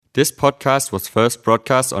This podcast was first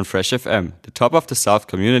broadcast on Fresh FM, the top of the South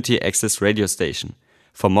community access radio station.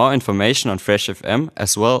 For more information on Fresh FM,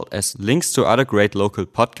 as well as links to other great local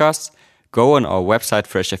podcasts, go on our website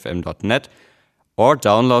freshfm.net or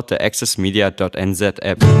download the accessmedia.nz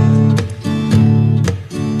app.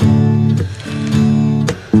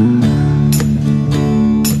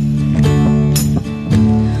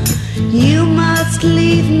 You must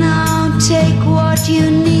leave now, take what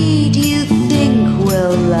you need, you think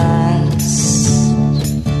will last.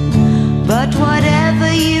 But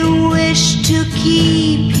whatever you wish to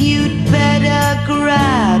keep, you'd better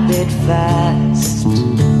grab it fast.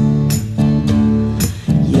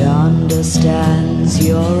 Yonder stands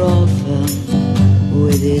your orphan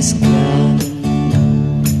with his gun,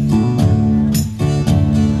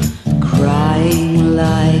 crying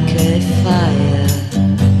like a fire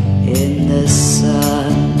in the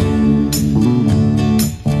sun.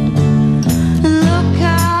 Look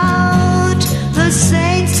out, the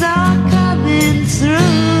saints are coming through,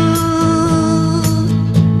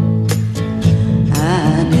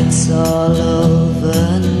 and it's all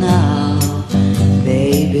over now,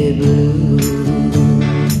 baby blue.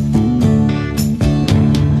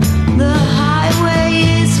 The highway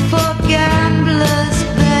is for gamblers,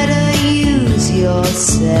 better use your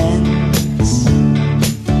sense.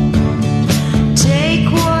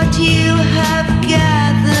 You have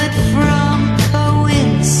gathered from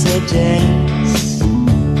coincidence,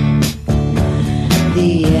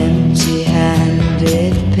 the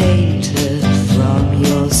empty-handed painter from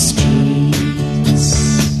your streets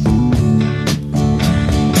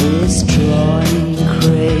is drawing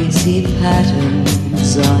crazy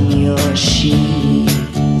patterns on your sheets.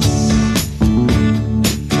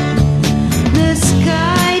 The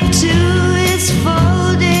sky too is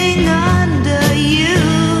folding under you,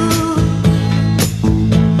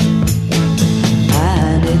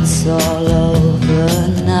 it's all over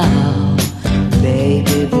now,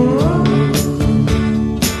 baby blue.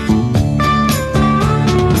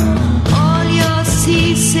 All your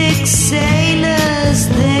seasick sailors,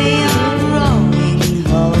 they are rowing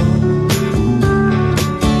home.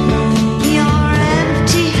 Your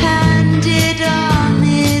empty-handed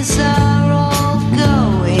armies are all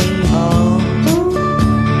going home.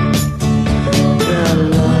 The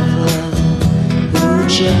lover who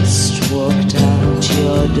just walked out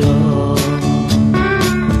your door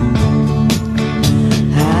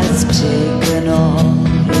has taken all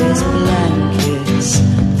his blankets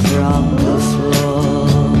from the floor.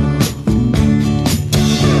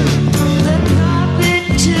 The carpet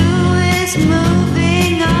too is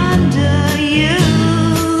moving under you,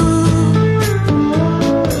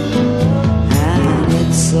 and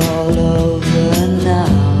it's all over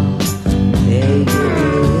now, baby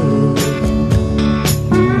blue.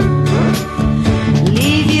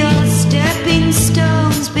 Leave your stepping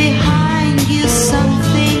stones behind you,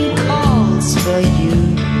 something calls for you.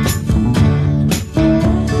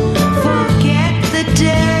 Forget the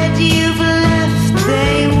dead you've left,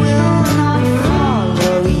 they will not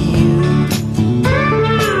follow you.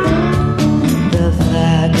 The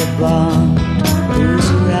vagabond who's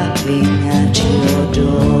rapping at your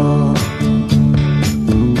door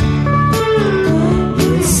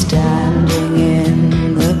is standing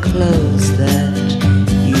in the clothes that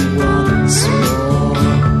you once wore.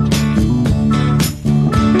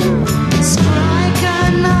 Strike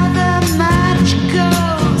another match, go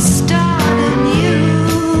start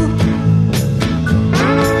anew,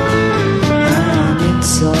 and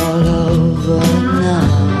it's all over now,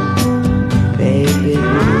 baby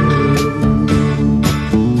blue.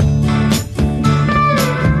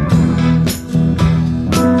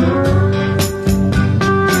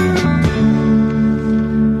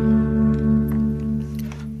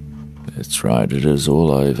 That's right, it is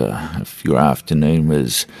all over. If your afternoon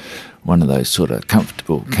was one of those sort of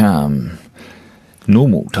comfortable, calm,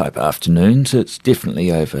 normal type afternoons, it's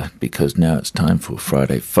definitely over, because now it's time for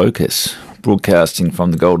Friday Focus. Broadcasting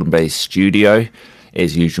from the Golden Bay studio.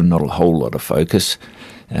 As usual, not a whole lot of focus.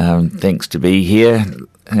 Thanks to be here,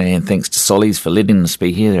 and thanks to Solly's for letting us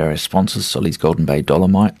be here. They're our sponsors, Solly's Golden Bay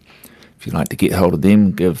Dolomite. If you'd like to get hold of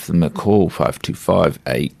them, give them a call,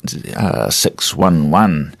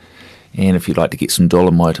 525-8611. And if you'd like to get some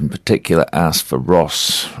dolomite in particular, ask for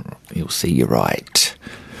Ross. He'll see you right.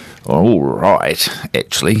 All right,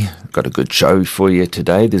 actually, got a good show for you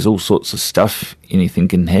today. There's all sorts of stuff. Anything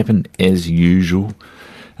can happen, as usual.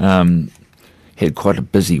 Had quite a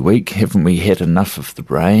busy week. Haven't we had enough of the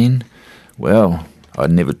rain? Well,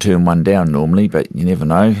 I'd never turn one down normally, but you never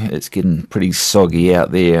know. It's getting pretty soggy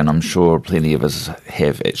out there, and I'm sure plenty of us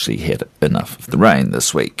have actually had enough of the rain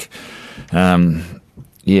this week.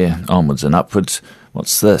 Yeah, onwards and upwards.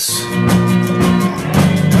 What's this?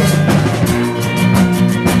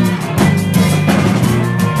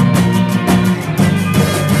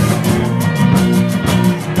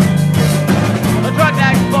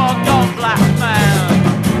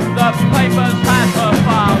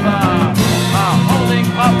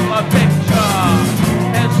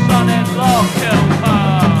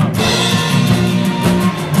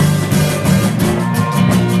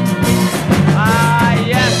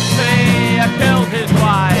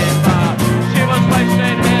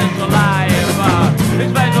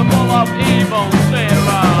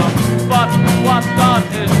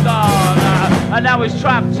 And now he's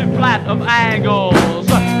trapped in flat of angles,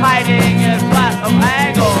 hiding in flat of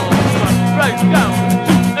angles, right down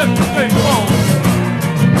to the straight hole.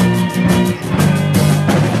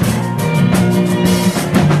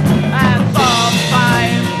 And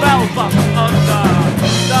sometimes bells up under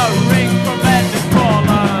the rings from bending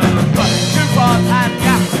crawlers, coupon and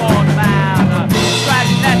gasboard man,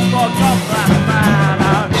 dragnet for goblet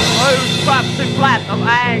man, who's trapped in flat of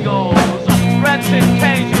angles, rents his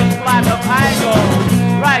cages flat of angles,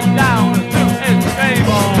 right down to its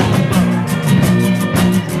cables.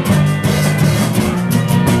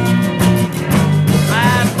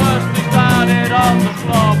 And first he started on the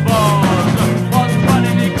floorboards,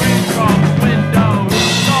 120 degrees from windows,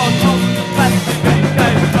 doors open to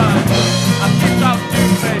specifications, and keeps out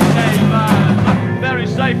stupid neighbors. Very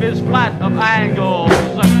safe is flat of angles,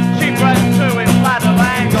 cheap rent too in flat of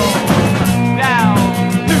angles, down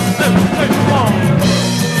to the floor.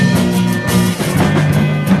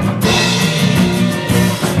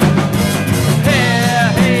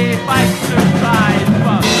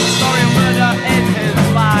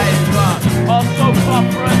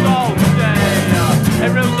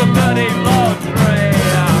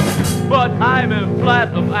 But I'm in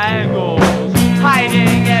flat of angles,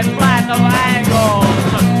 hiding in flat of angles,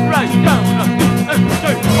 right down the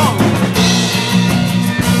straight hole.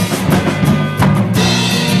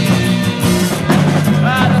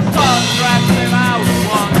 The sun dragged him out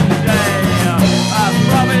one day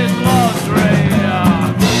from his laundry.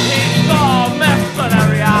 He saw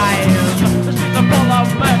mercenary eyes, the streets are full of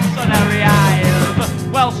mercenary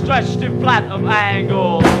eyes, well stretched in flat of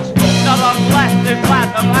angles. Not unless they flat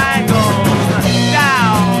of angles,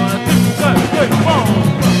 down to the pole.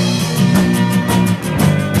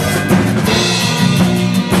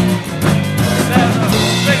 There's a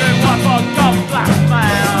bigger one for God black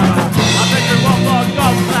man, a bigger one for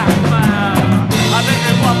God black man, a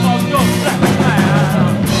bigger one for God black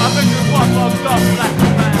man, a bigger one for God black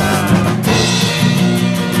man.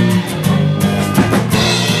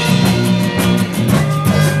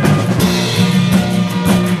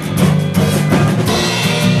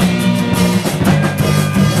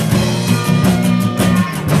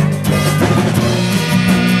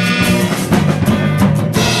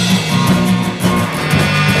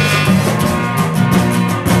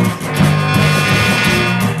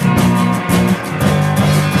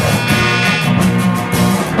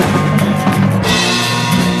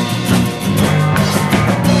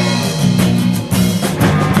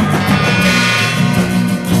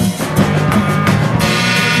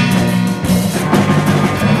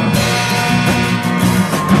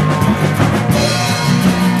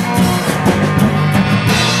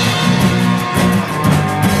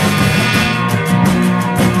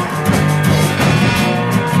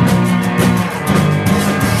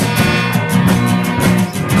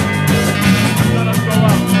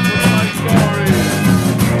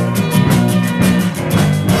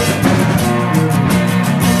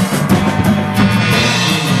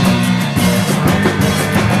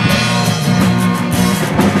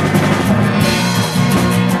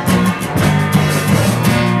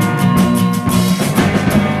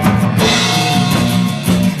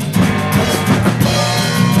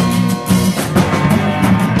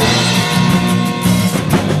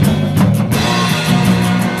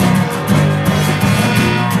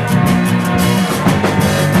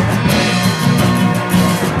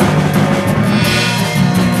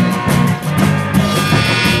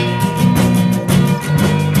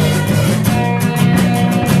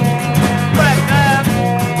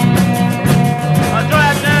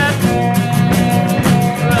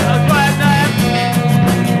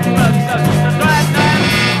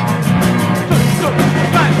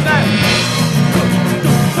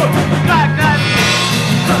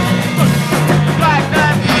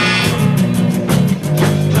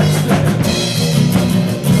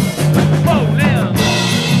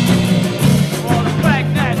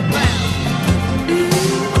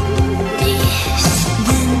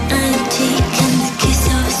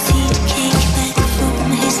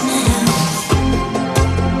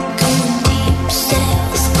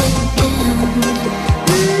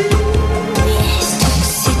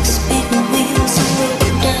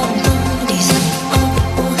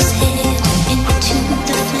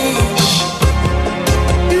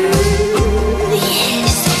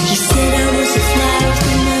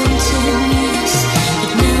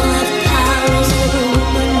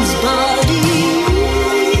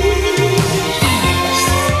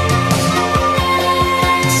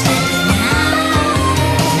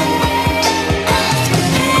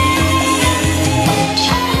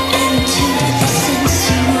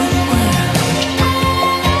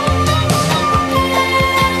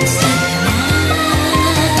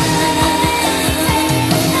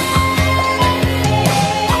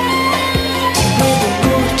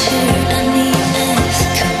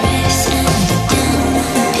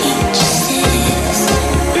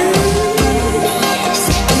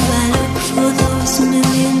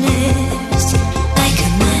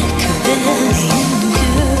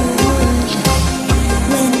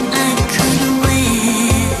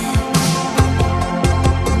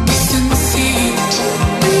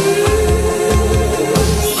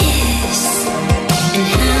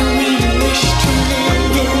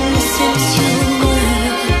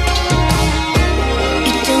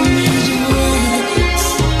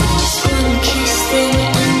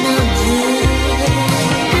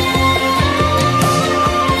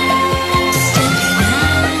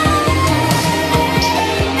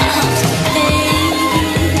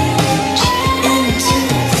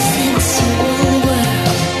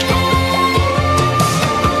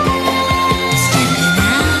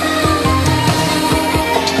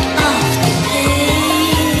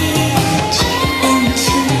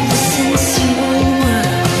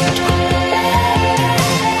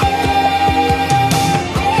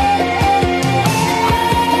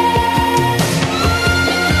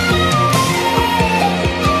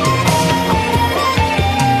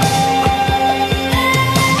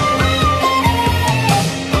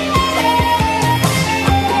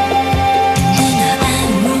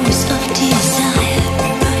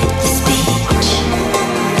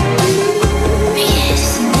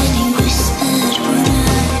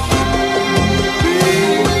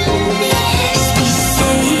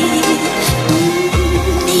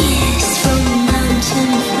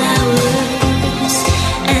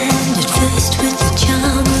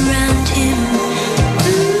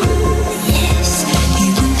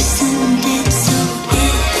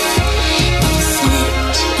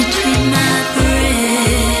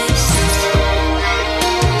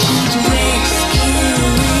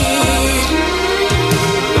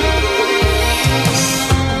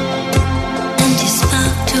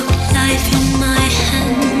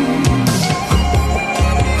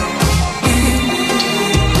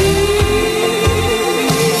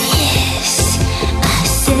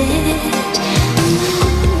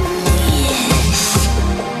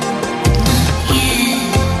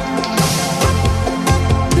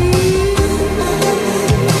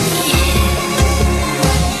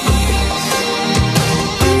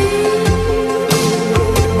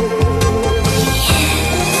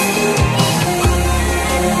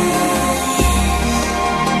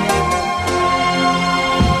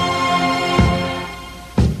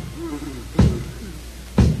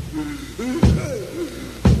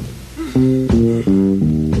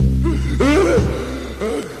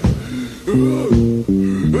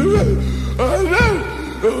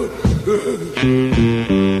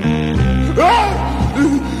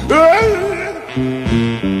 Cut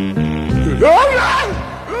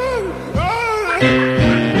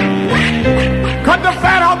the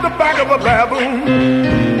fat off the back of a baboon.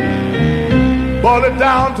 Boil it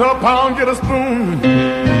down to a pound, get a spoon.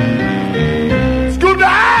 Scoop the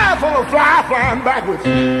eye from a fly flying backwards.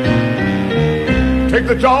 Take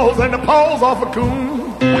the jaws and the paws off a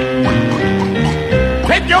coon.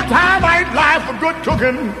 Take your time, I ain't live for good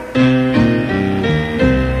cooking.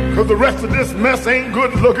 Cause the rest of this mess ain't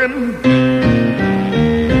good looking.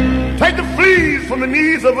 Take the fleas from the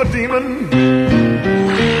knees of a demon.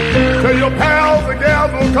 Tell your pals the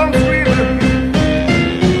gals will come screaming.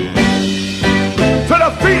 To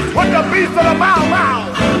the feast with the beast of the mow.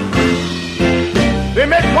 They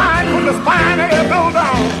make wine from the spine and they blow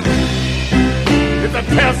down. It's a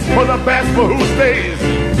test for the best for who stays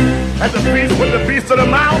at the feast with the beast of the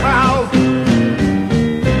mow.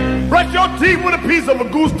 Brush your teeth with a piece of a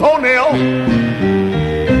goose toenail.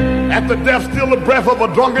 At the death, still the breath of a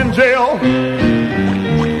drunken jail.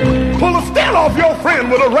 Pull the skin off your friend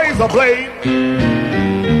with a razor blade.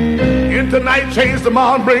 In tonight, change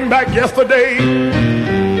tomorrow and bring back yesterday.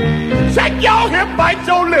 Shake your hip, bite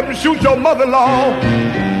your lip, and shoot your mother-in-law.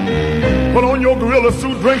 Put on your gorilla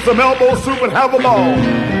suit, drink some elbow soup, and have a ball.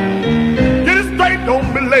 Get it straight,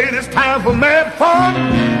 don't be late, it's time for mad fun.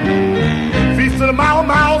 Feast of the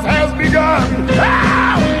Mouse has begun.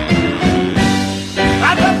 Ow!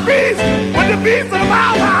 At the feast, with the beast of the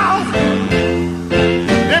Mouse,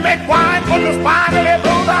 they make wine from the spine and they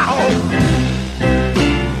blow down.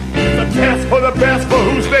 It's a test for the best for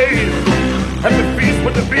who stays at the feast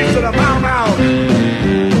with the beast of the Mouse.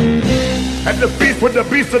 At the feast with the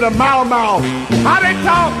beast of the Mau Mau. How they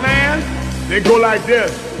talk, man? They go like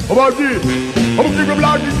this. How about this?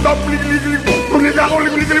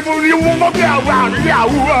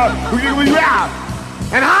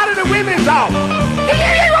 And how do the women talk?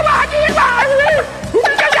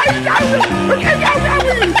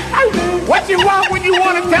 What you want when you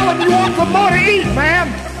want to tell them you want some more to eat, man?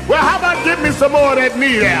 Well, how about give me some more of that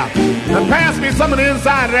meat there? And pass me some of the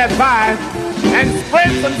inside of that pie. And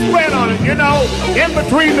spread some spread on it, you know, in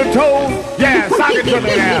between the toes. Yeah, sock it to me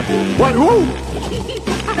there. What, who?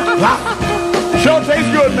 Sure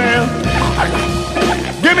tastes good, man.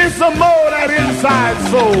 Give me some more of that inside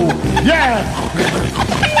soul. Yeah.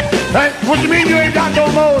 Hey, what you mean you ain't got no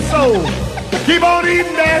more soul? Keep on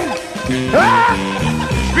eating that. Ah!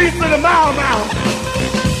 Feast of the Mau Mau.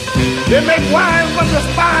 They make wine from the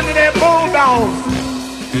spine of their bulldogs.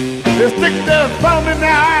 They stick their thumb in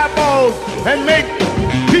their eyeballs and make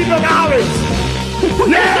peanut olives.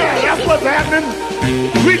 Yeah, that's what's happening.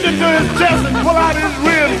 Reach into his chest and pull out his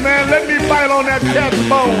ribs, man. Let me bite on that cat's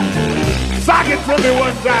bone. Sock it to me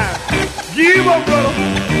one time. Give him, brother.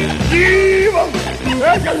 Give him.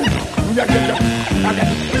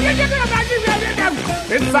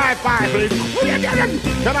 Inside fire, please.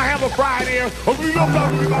 Can I have a fry here?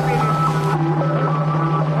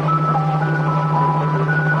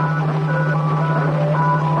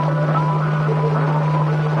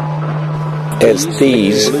 As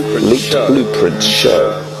these leaked blueprints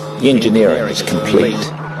show, the engineering is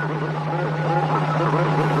complete.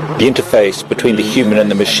 The interface between the human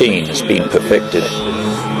and the machine has been perfected.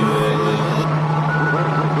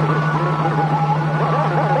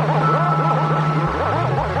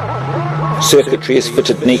 Circuitry is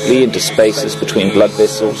fitted neatly into spaces between blood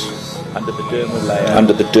vessels, under the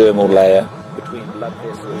dermal layer, between blood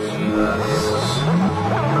vessels.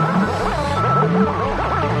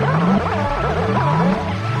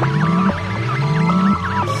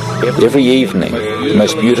 Every evening, the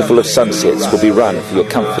most beautiful of sunsets will be run for your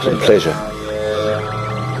comfort and pleasure.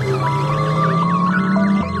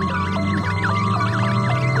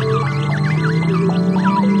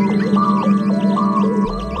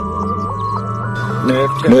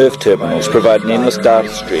 Nerve terminals provide an endless data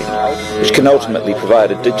stream, which can ultimately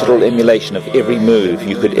provide a digital emulation of every move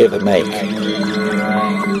you could ever make.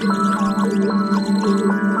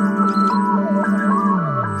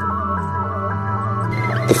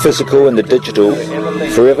 The physical and the digital,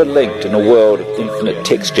 forever linked in a world of infinite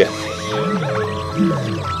texture.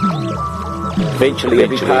 Eventually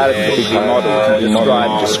every part of the 3D model can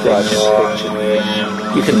be described in perfection.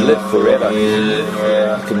 You can live forever.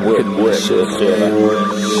 You can work and surf forever.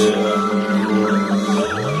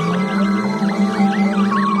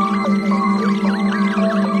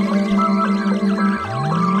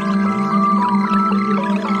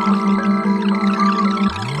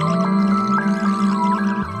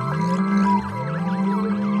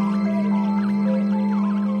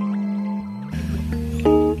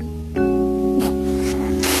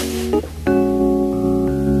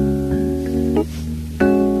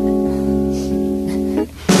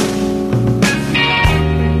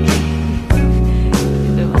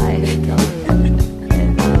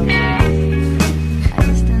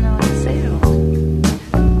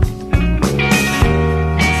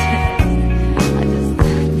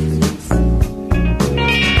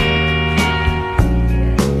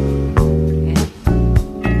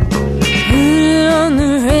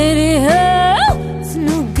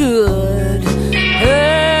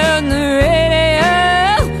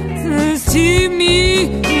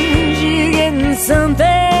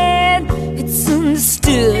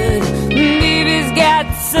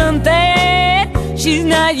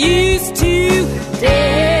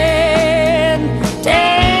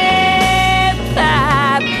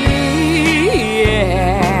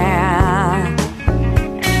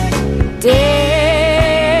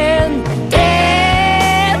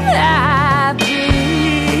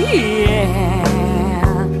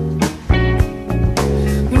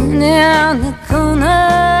 Down the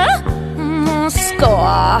corner,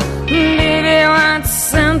 score. Baby wants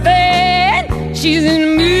something. She's in the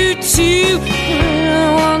mood too. I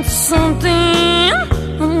want something.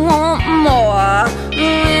 I want more.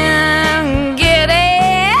 When I get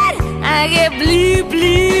it, I get blue,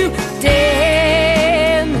 blue.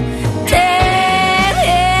 Damn, damn,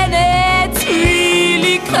 and it's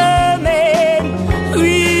really coming,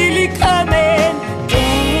 really coming.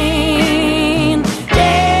 Damn,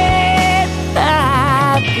 damn,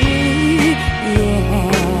 happy, yeah.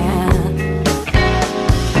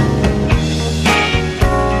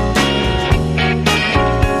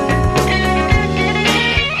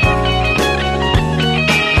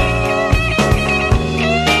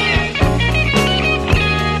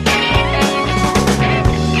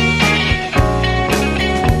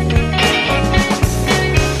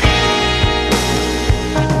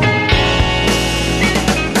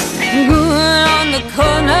 On the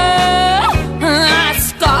corner, I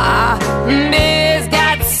scar. May's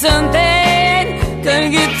got something, gonna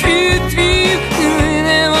get through.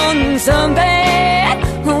 They want something, I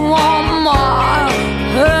want more.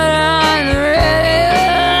 But I'm ready,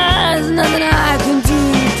 there's nothing I can do.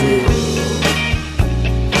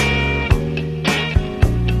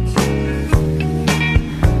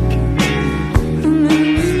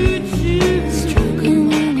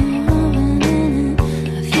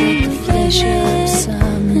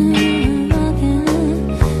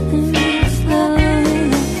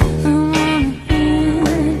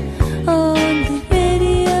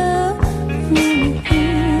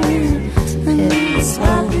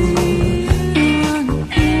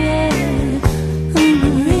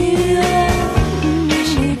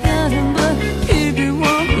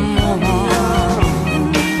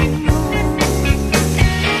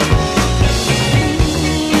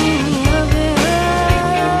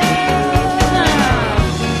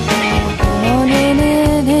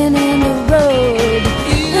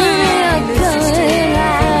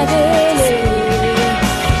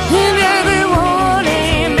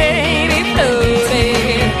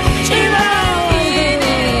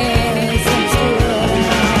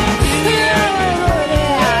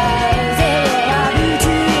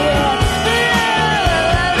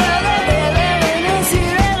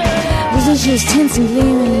 Just tints and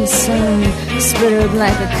gleaming in the sun, sputtered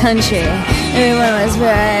like a country. Everyone was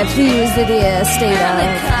very pleased that the state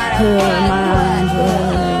of her mind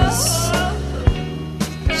was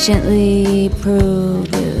gently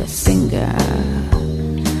probed with a finger.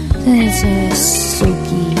 Then it's a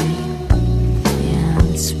silky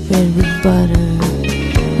and spread with butter,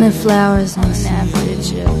 and the flowers and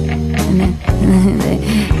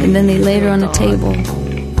and then they laid her on the table.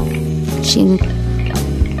 She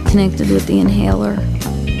connected with the inhaler,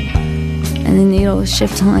 and the needle was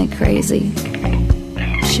shifting like crazy.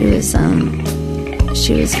 She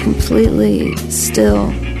was completely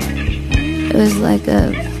still. It was like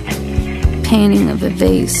a painting of a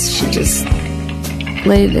vase. She just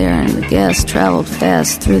lay there, and the gas traveled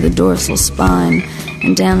fast through the dorsal spine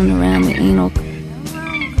and down and around the anal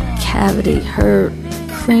cavity. Her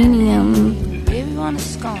cranium.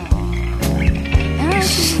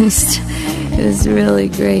 It was really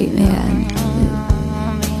great, man.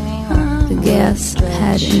 The gas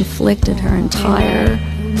had inflicted her entire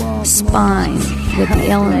spine with the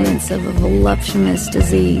elements of a voluptuous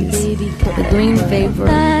disease. The green vapor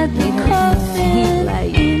made her heat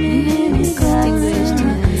light extinguished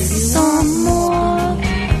and some more.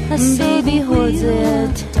 Baby holds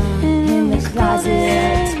it in the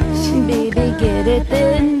closet. Baby get it,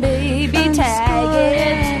 then baby tag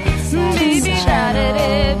it. Baby shout at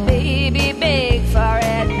it, baby beg for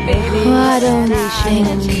it, baby. I don't think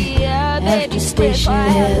after station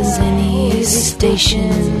there's any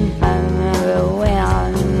station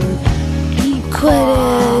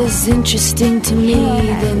quite as interesting to me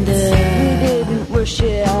than the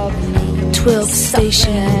 12th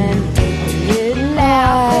station.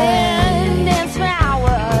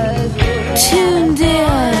 Tuned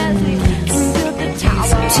in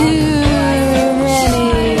too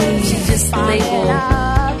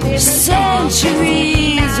many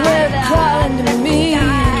centuries were calling to me,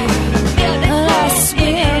 and I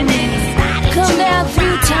swim, come down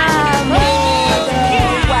through time,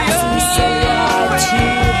 waxy cellular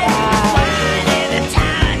tube,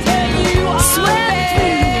 swim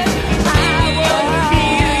through. I wanna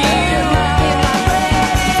feel you in my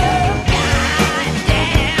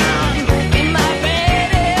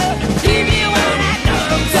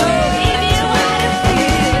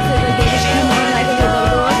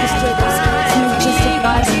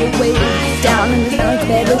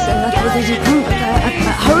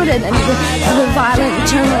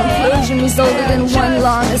resulted in one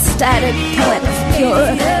long ecstatic point of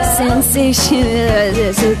pure sensation.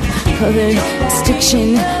 There's a covered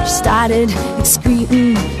extinction, started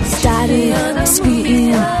excreting,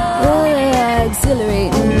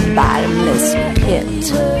 exhilarating, bottomless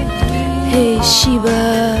pit. Hey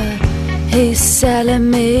Sheba, hey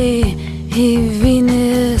Salome, hey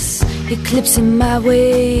Venus, eclipsing my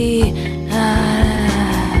way.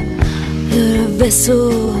 You're a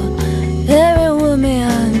vessel, every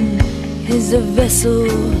woman is a vessel,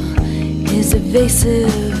 is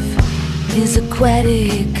evasive, is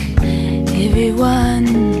aquatic, everyone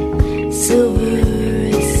silver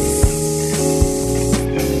is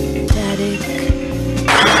static.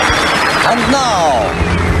 And now,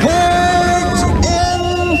 Pigs in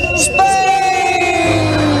Space!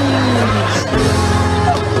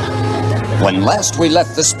 When last we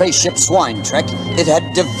left the spaceship Swine Trek, it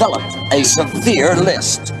had developed a severe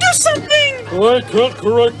list. Do something! Well, I can't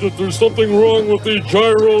correct it. There's something wrong with the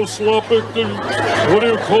gyroscopic... What do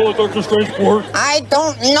you call it, Dr. Strange-Port? I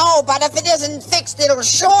don't know, but if it isn't fixed, it'll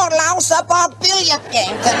sure louse up our billiard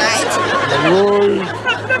game tonight.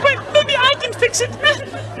 Right. Wait, maybe I can fix it.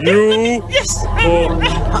 You? Yes. I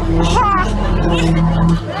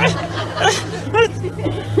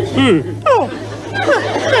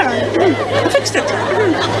fixed it.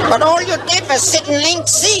 But all you did was sit in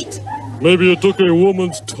Link's seat. Maybe it took a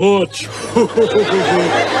woman's touch.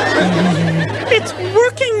 It's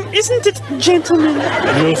working, isn't it, gentlemen?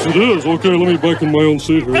 Yes, it is. Okay, let me back in my own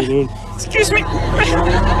seat here then. Excuse me. Wait.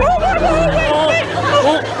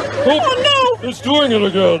 Oh, no! It's doing it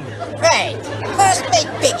again. Right. First Big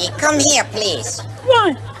Piggy, come here, please.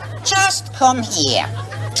 Why? Just come here.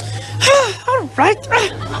 All right.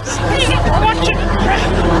 Watch it.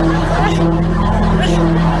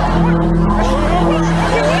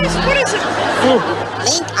 What is it?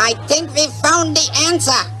 Link, I think we found the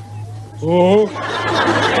answer. Oh?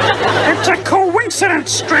 It's a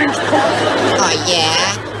coincidence, Strange Port. Oh,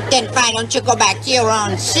 yeah? Then why don't you go back to your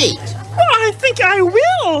own seat? Well, I think I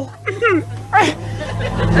will.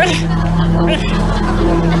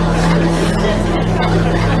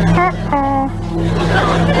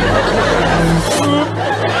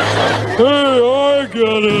 Hey, I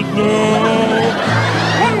get it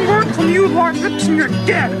now. One word from you, Lord Lips, and you're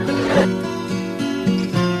dead.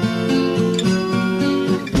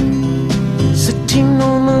 Sitting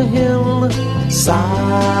on a hillside,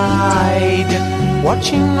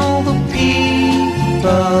 watching all the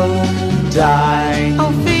people die.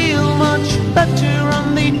 I'll feel much better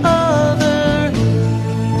on the other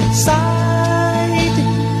side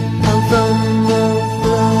of the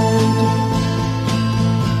flood.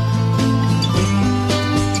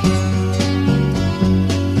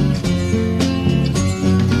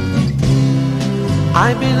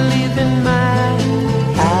 I believe in magic.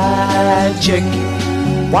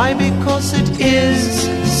 Why? Because it is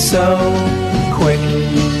so quick.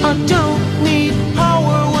 I don't need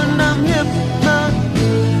power when I'm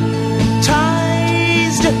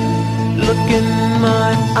hypnotized. Look in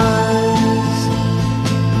my eyes.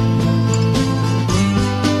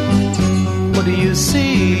 What are you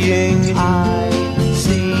seeing? I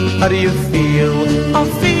see. How do you feel? I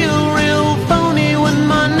feel real phony when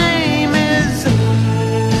my name is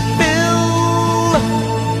Bill.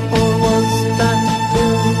 Or was that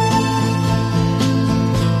Bill?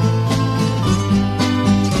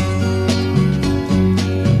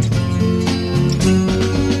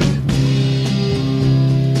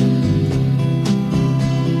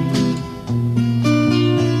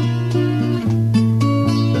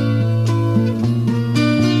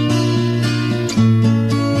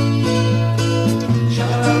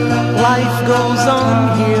 Life goes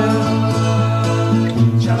on here,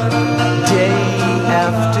 day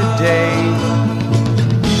after day.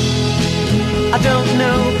 I don't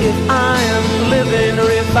know if I am living or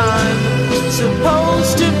if I'm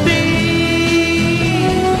supposed to be.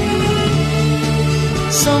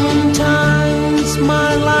 Sometimes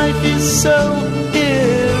my life is so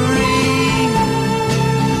eerie.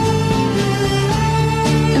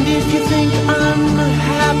 And if you think I'm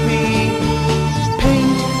happy,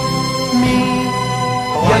 paint me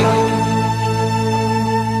yellow.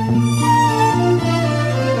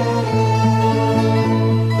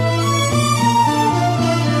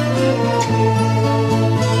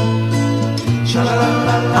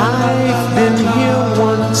 I've been here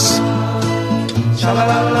once.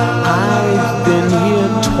 I've been here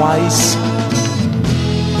twice.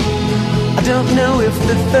 I don't know if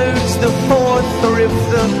the third's the fourth or if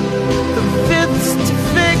the fifth's to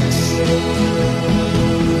fix.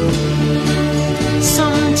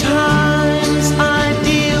 Sometimes I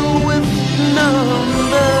deal with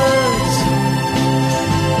numbers.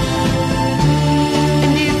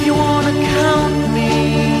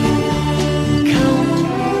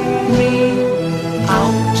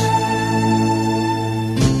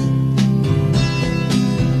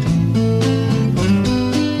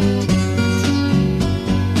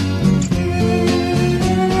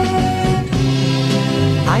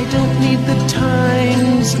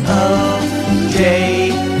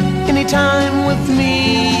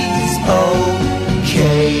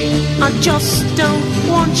 I just don't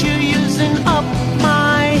want you using up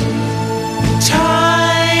my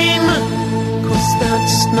time, 'cause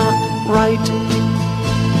that's not right.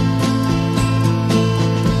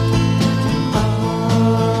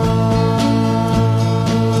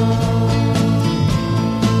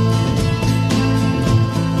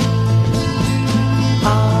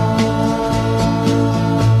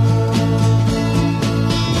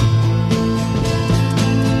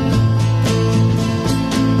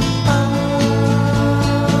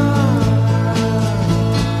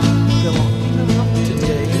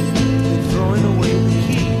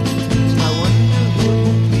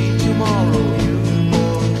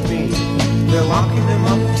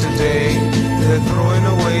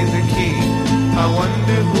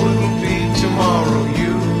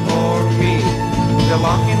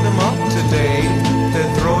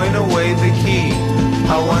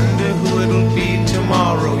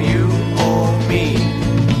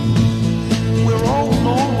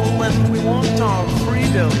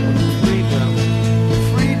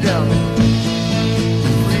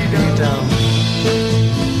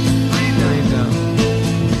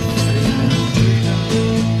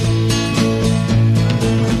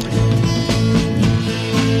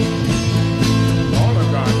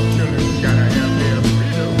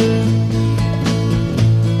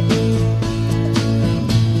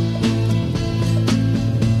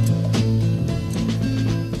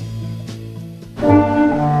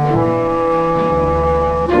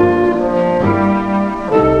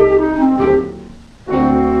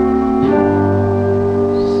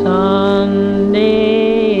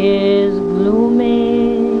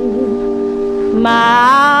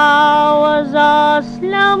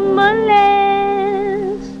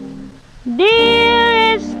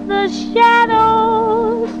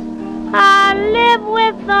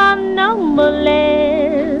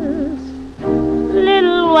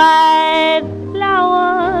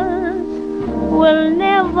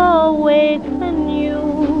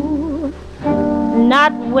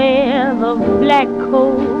 Not where the black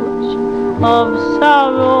coach of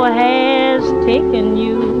sorrow has taken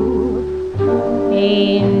you.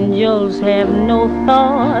 Angels have no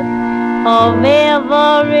thought of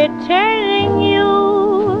ever returning you.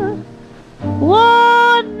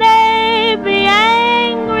 Would they be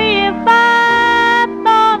angry if I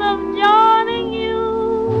thought of joining you?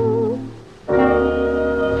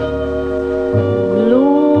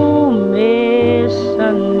 Gloomy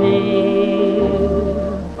Sunday,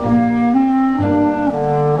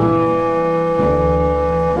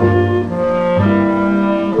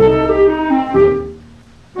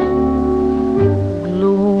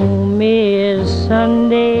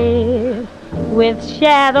 Sunday, with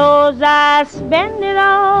shadows I spend it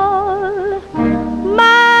all.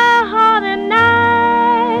 My heart and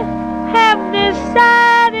I have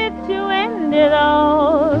decided to end it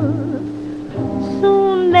all.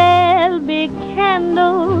 Soon there'll be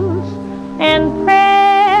candles and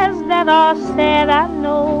prayers that are said, I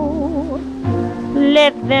know.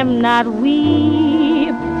 Let them not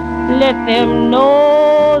weep, let them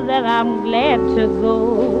know that I'm glad to go.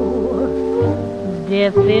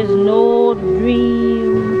 Death is no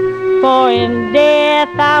dream, for in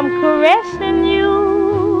death I'm caressing you.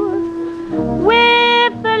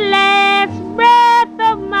 With the last breath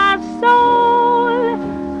of my soul,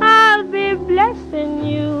 I'll be blessing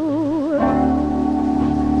you.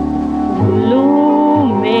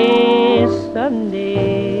 Gloomy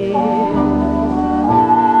Sunday,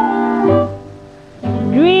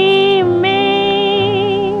 dreaming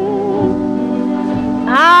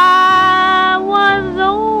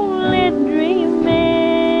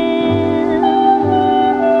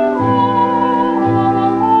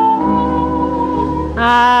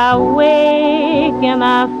I wake and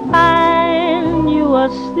I find you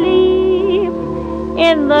asleep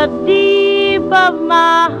in the deep of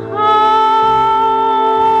my heart.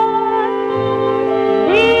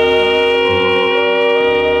 Dear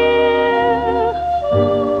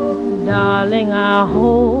darling, I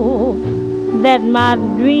hope that my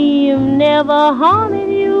dream never haunted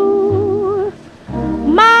you.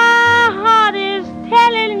 My heart is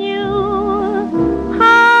telling you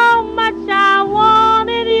how much I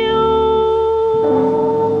wanted you.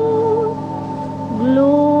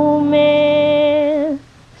 Gloomy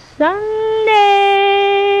Sunday.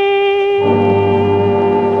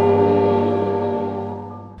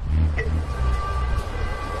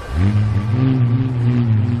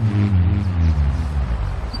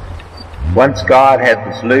 Once God had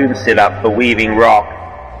this loom set up for weaving rock.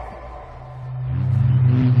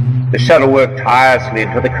 The shuttle worked tirelessly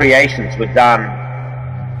until the creations were done.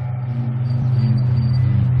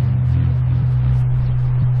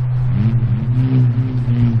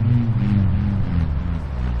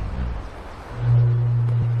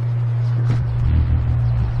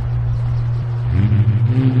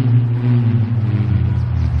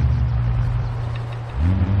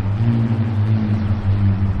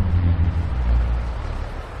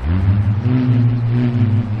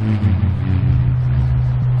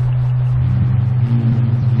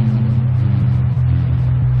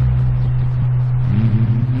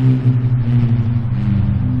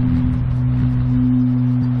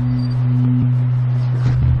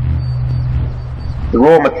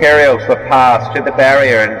 raw materials were passed through the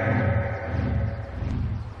barrier, and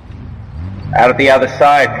out of the other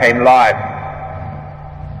side came life.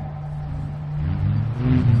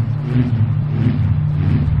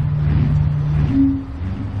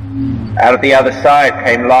 Out of the other side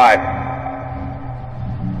came life.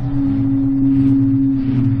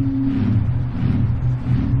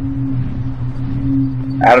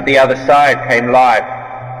 Out of the other side came life.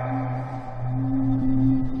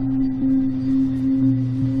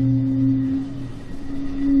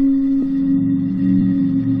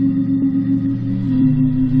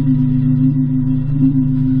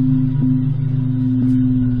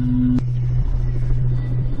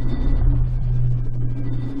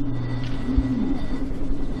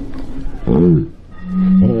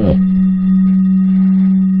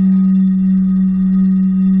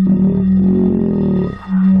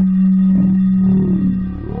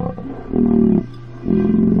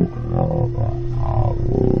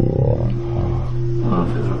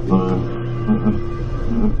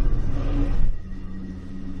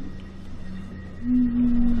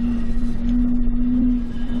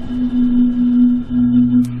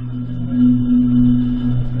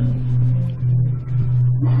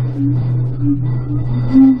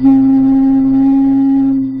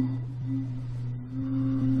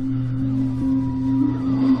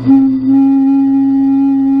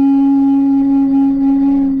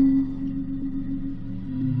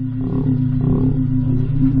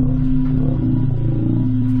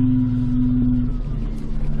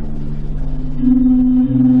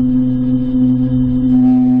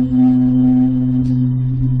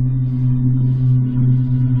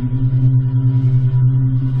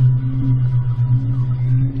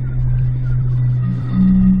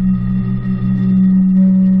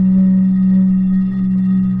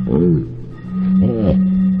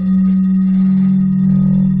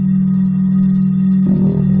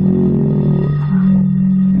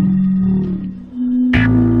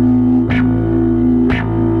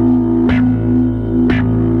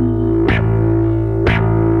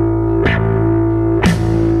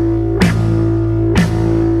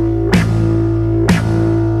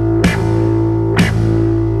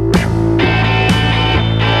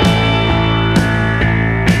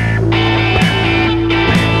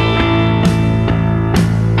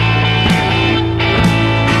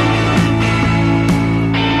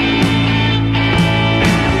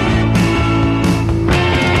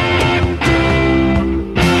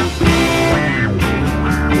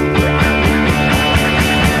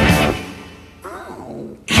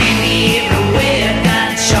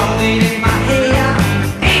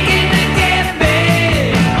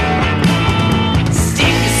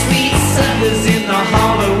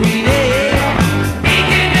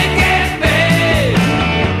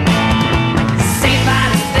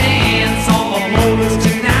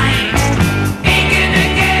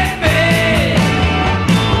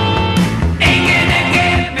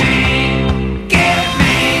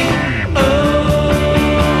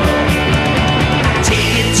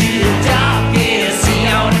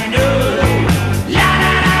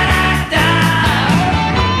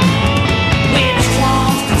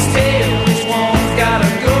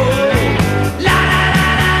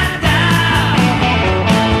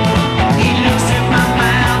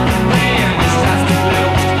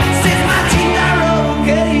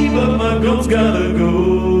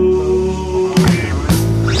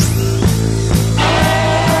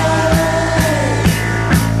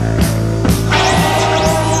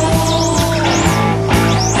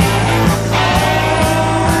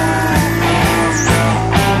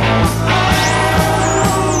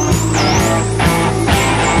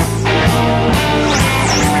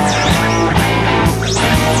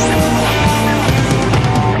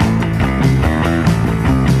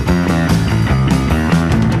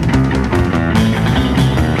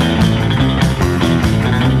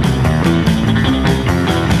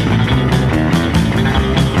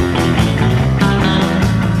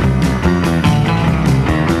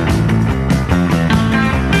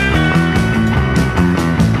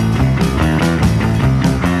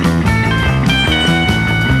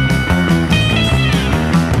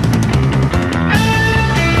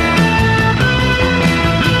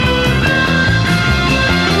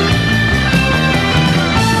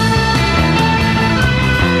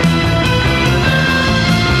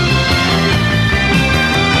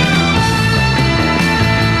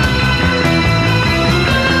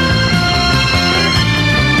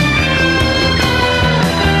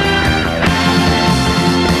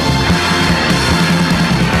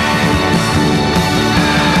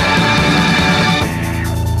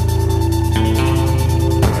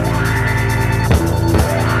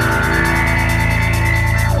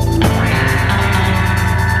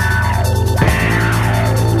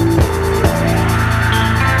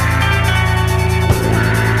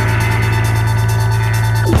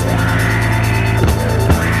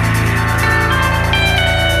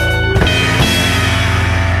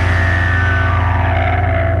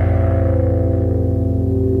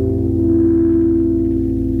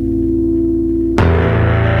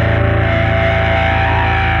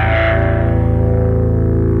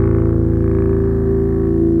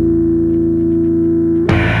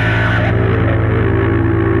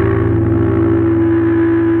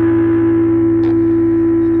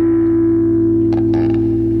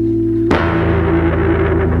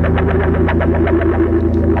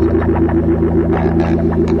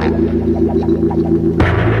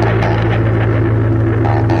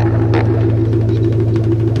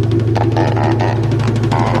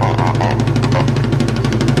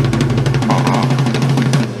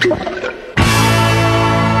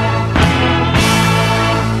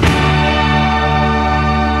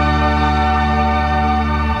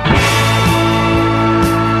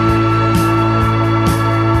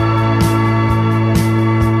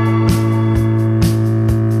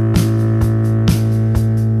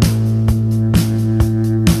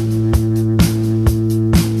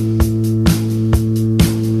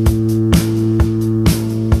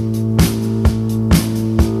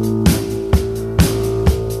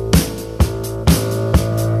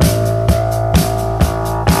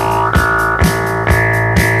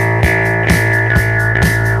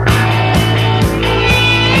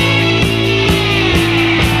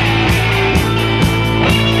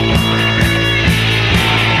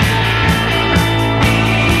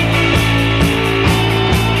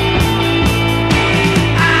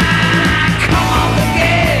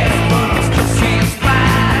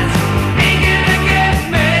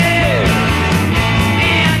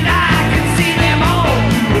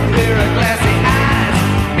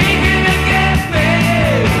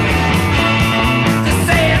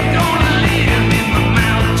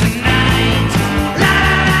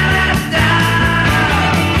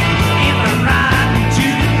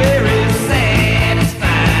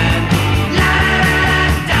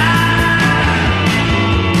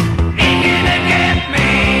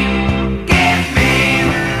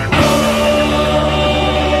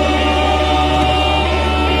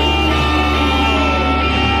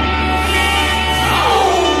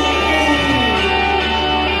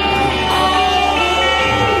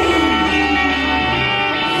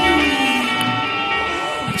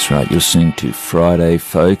 That's right, you're listening to Friday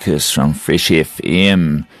Focus from Fresh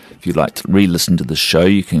FM. If you'd like to re-listen to the show,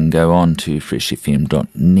 you can go on to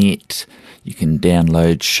freshfm.net. You can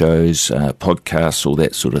download shows, podcasts, all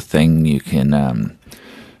that sort of thing. You can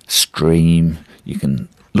stream. You can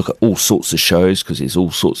look at all sorts of shows, because there's all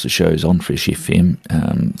sorts of shows on Fresh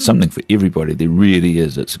FM. Something for everybody. There really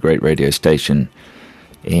is. It's a great radio station.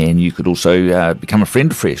 And you could also become a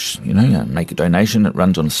friend of Fresh, make a donation. It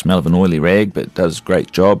runs on the smell of an oily rag, but it does a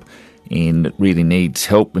great job, and it really needs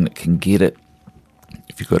help when it can get it.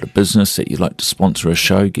 If you've got a business that you'd like to sponsor a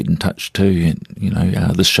show, get in touch too.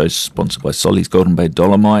 And, this show's sponsored by Solly's Golden Bay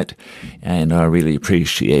Dolomite, and I really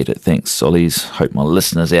appreciate it. Thanks, Solly's. Hope my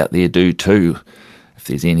listeners out there do too. If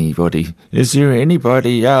there's anybody, is there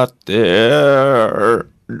anybody out there?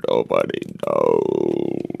 Nobody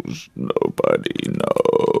knows. Nobody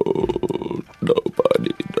knows.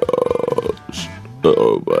 Nobody knows.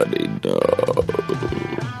 Nobody knows.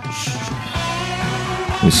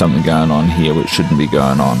 There's something going on here which shouldn't be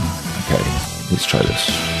going on. Okay, let's try this.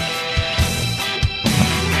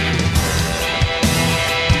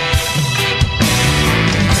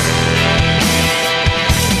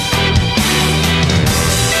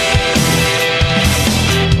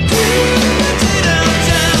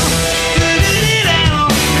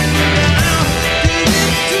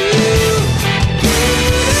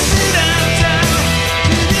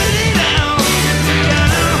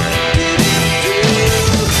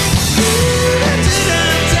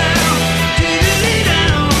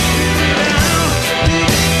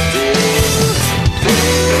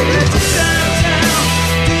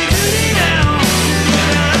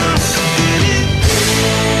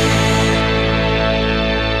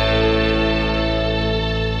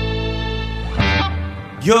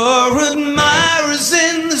 Your admirers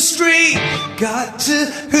in the street got to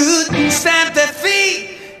hoot and stamp their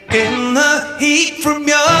feet in the heat from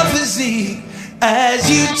your physique as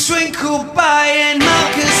you twinkle by in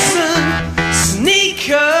moccasin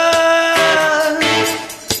sneakers.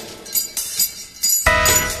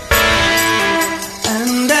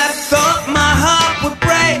 And I thought my heart would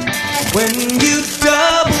break when you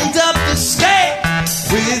doubled up the steak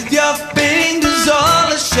with your fingers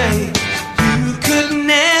all ashake. Could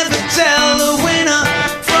never tell the winner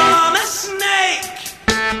from a snake.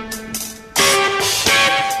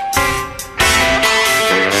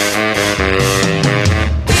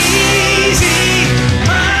 Easy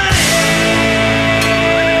money.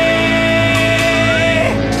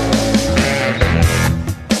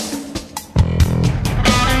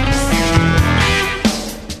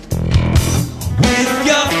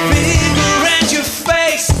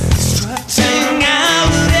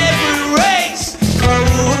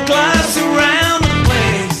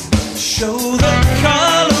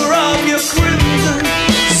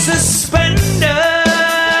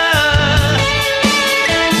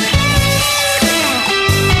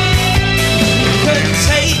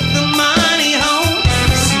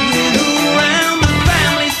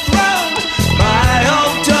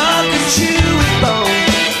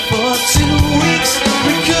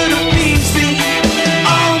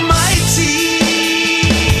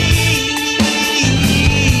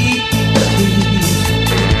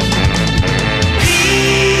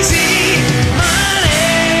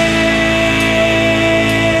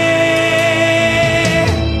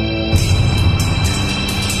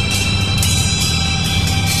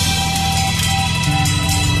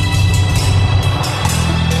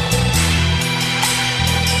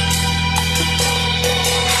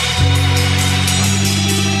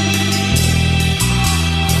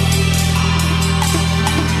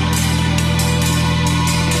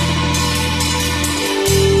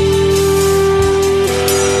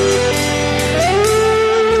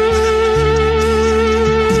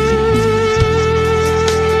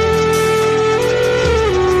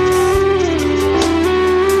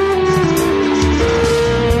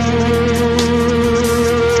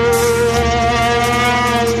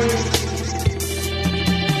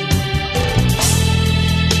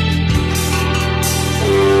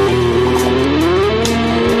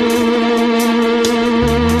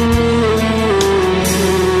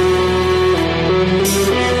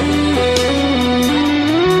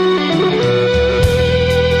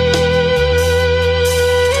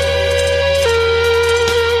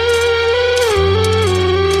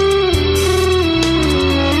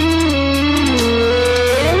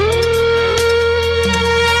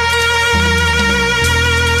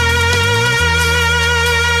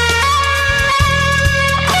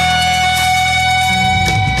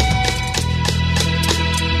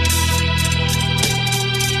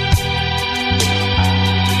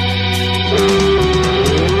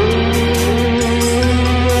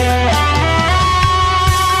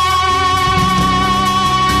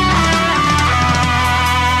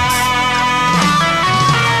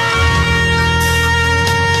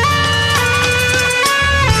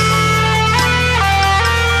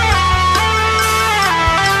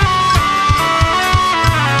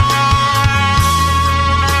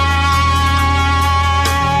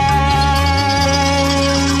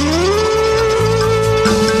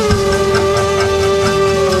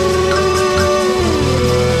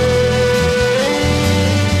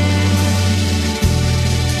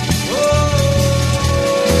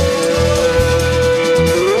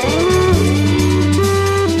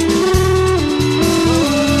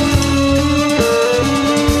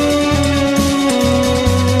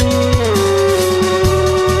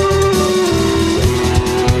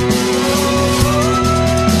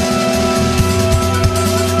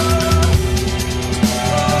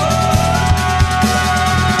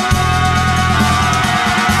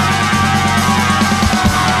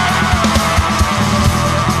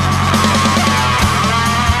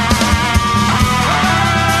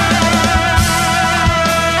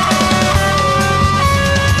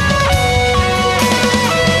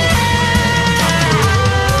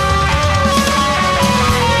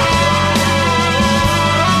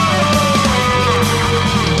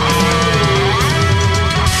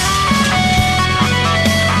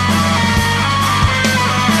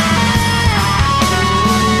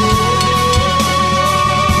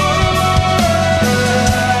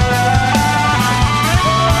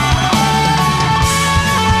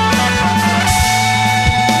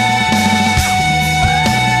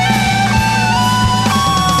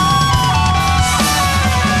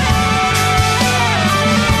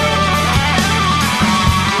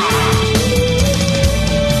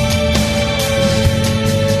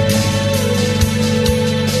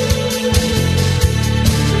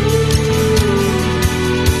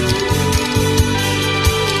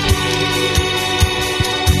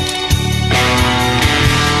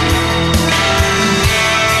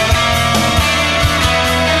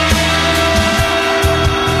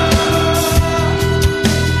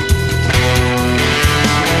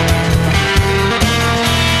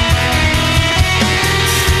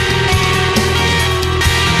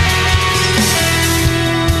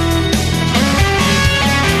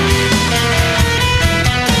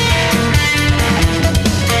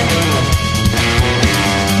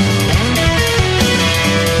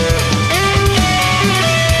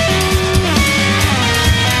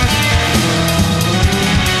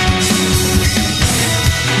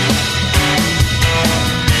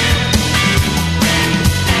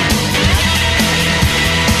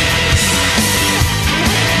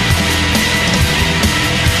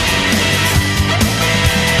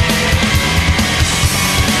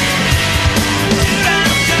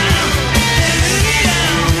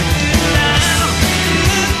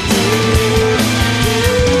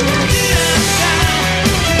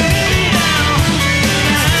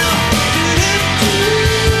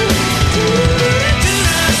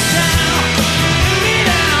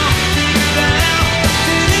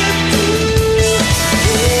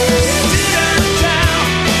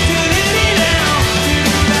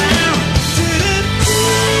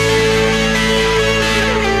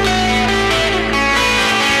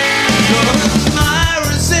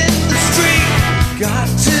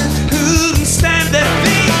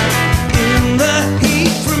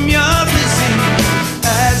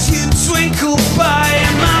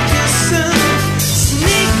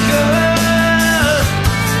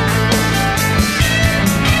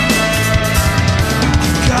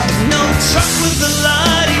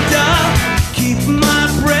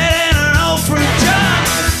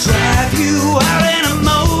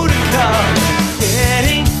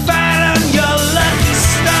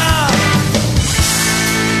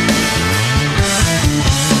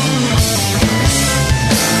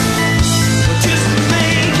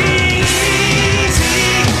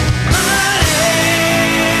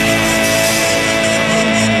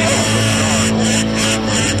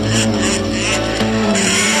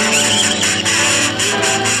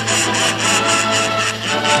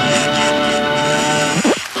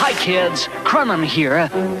 kids. Kremen here.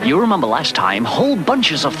 You remember last time, whole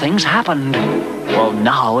bunches of things happened. Well,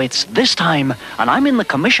 now it's this time, and I'm in the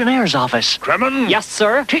commissionaire's office. Kremen? Yes,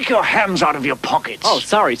 sir? Take your hands out of your pockets. Oh,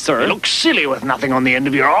 sorry, sir. You look silly with nothing on the end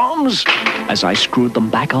of your arms. As I screwed them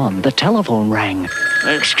back on, the telephone rang.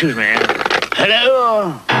 Excuse me.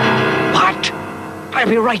 Hello? What? I'll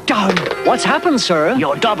be right down. What's happened, sir?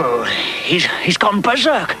 Your double. He's gone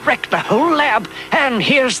berserk. Wrecked the whole lab. And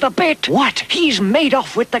here's the bit. What? He's made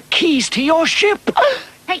off with the keys to your ship.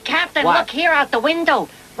 Hey, Captain, What? look here out the window.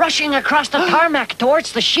 Rushing across the tarmac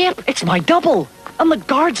towards the ship. It's my double. And the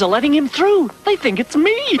guards are letting him through. They think it's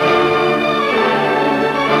me.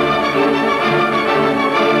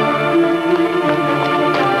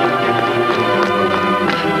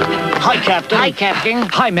 Hi, Captain. Hi, Captain.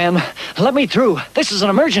 Hi, ma'am. Let me through. This is an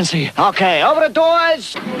emergency. Okay, over the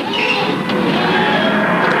doors.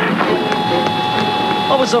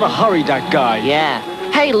 I was in a hurry, that guy. Yeah.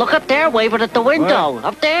 Hey, look up there, waving at the window.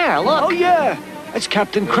 Up there, look. Oh, yeah. It's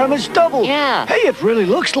Captain Kremen's double. Yeah. Hey, it really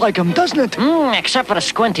looks like him, doesn't it? Except for the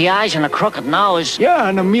squinty eyes and the crooked nose. Yeah,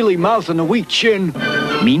 and a mealy mouth and a weak chin.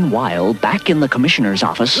 Meanwhile, back in the commissioner's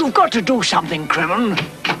office... You've got to do something, Kremen.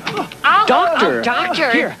 Doctor!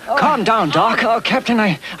 Doctor! Here, calm down, Doc. Captain,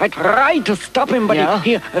 I tried to stop him, but Yeah?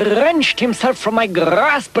 he wrenched himself from my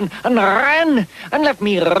grasp and ran and left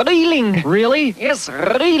me reeling. Really? Yes,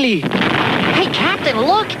 really. Hey, Captain,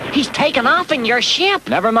 look. He's taken off in your ship.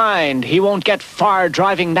 Never mind. He won't get far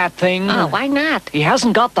driving that thing. Oh, why not? He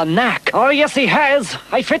hasn't got the knack. Oh, yes, he has.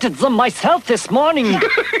 I fitted them myself this morning.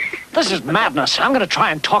 This is madness. I'm going to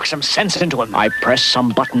try and talk some sense into him. I pressed some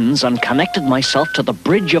buttons and connected myself to the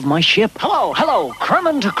bridge of my ship. Hello,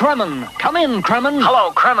 Kremen to Kremen. Come in, Kremen.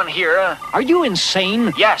 Hello, Kremen here. Are you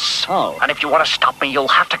insane? Yes. Oh. And if you want to stop me, you'll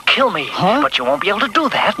have to kill me. Huh? But you won't be able to do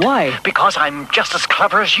that. Why? Because I'm just as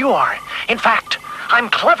clever as you are. In fact, I'm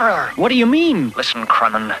cleverer. What do you mean? Listen,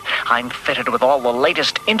 Kremen, I'm fitted with all the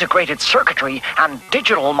latest integrated circuitry and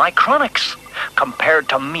digital micronics. Compared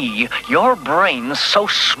to me, your brain's so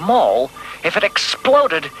small, if it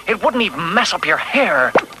exploded, it wouldn't even mess up your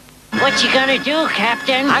hair. What you gonna do,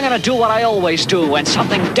 Captain? I'm gonna do what I always do when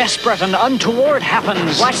something desperate and untoward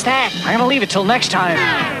happens. What's that? I'm gonna leave it till next time.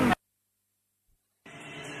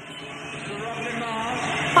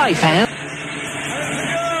 Hi, fam.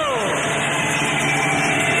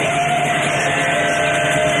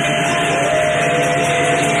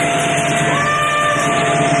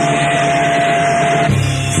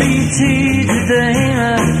 ECT today,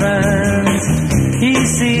 my friends.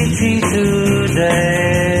 ECT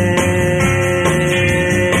today.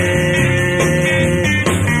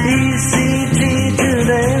 ECT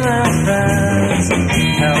today, my friends.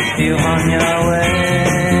 Help you on your way.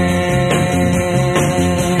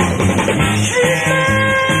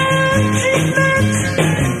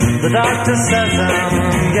 Treatment. The doctor says I'm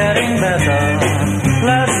getting better.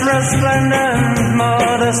 Less resplendent,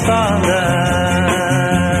 more despondent.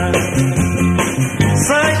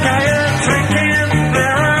 Psychiatry can't be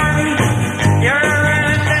wrong. You're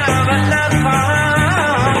right now, but not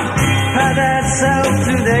far. Had that self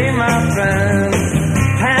today, my friend.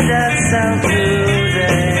 Had that self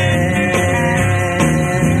today.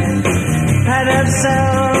 Had that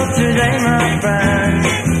self today, my friend.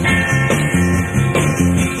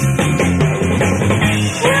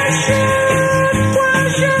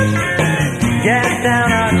 Worship. Get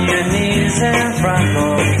down on your knees and front.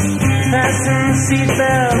 Fasten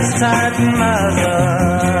seatbelts, tighten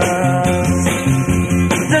muzzles.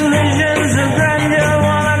 Delusions of grandeur,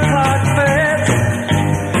 1 o'clock fits.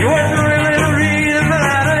 You wouldn't really read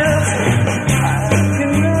about it.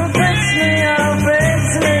 Can you fix me, oh, fix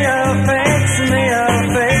me, oh, fix me, oh,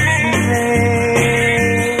 fix me.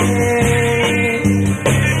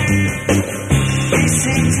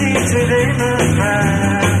 ECT today, my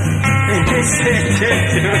friend. ECT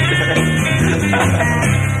today.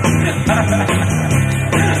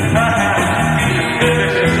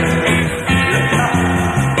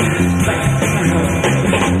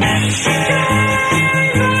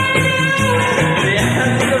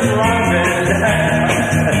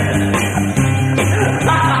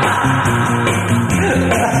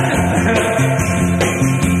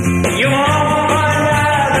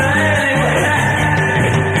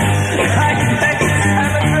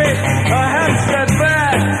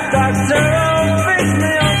 Doctor, oh, fix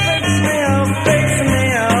me, oh, fix me, oh, fix me.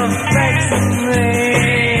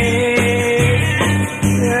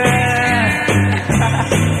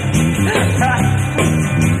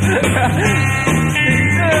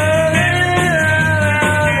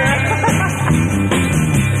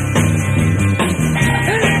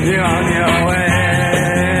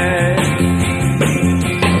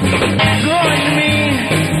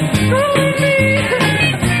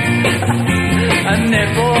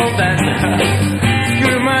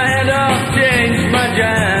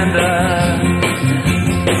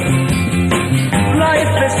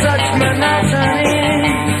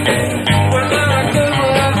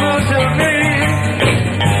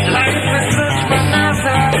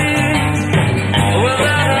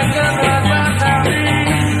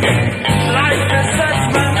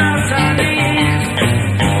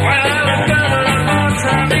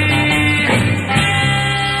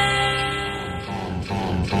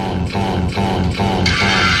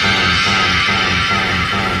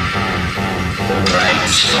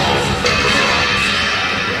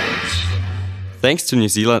 Thanks to New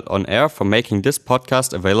Zealand On Air for making this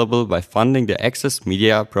podcast available by funding the Access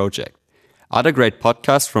Media project. Other great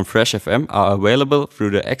podcasts from Fresh FM are available through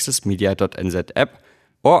the accessmedia.nz app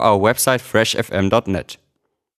or our website freshfm.net.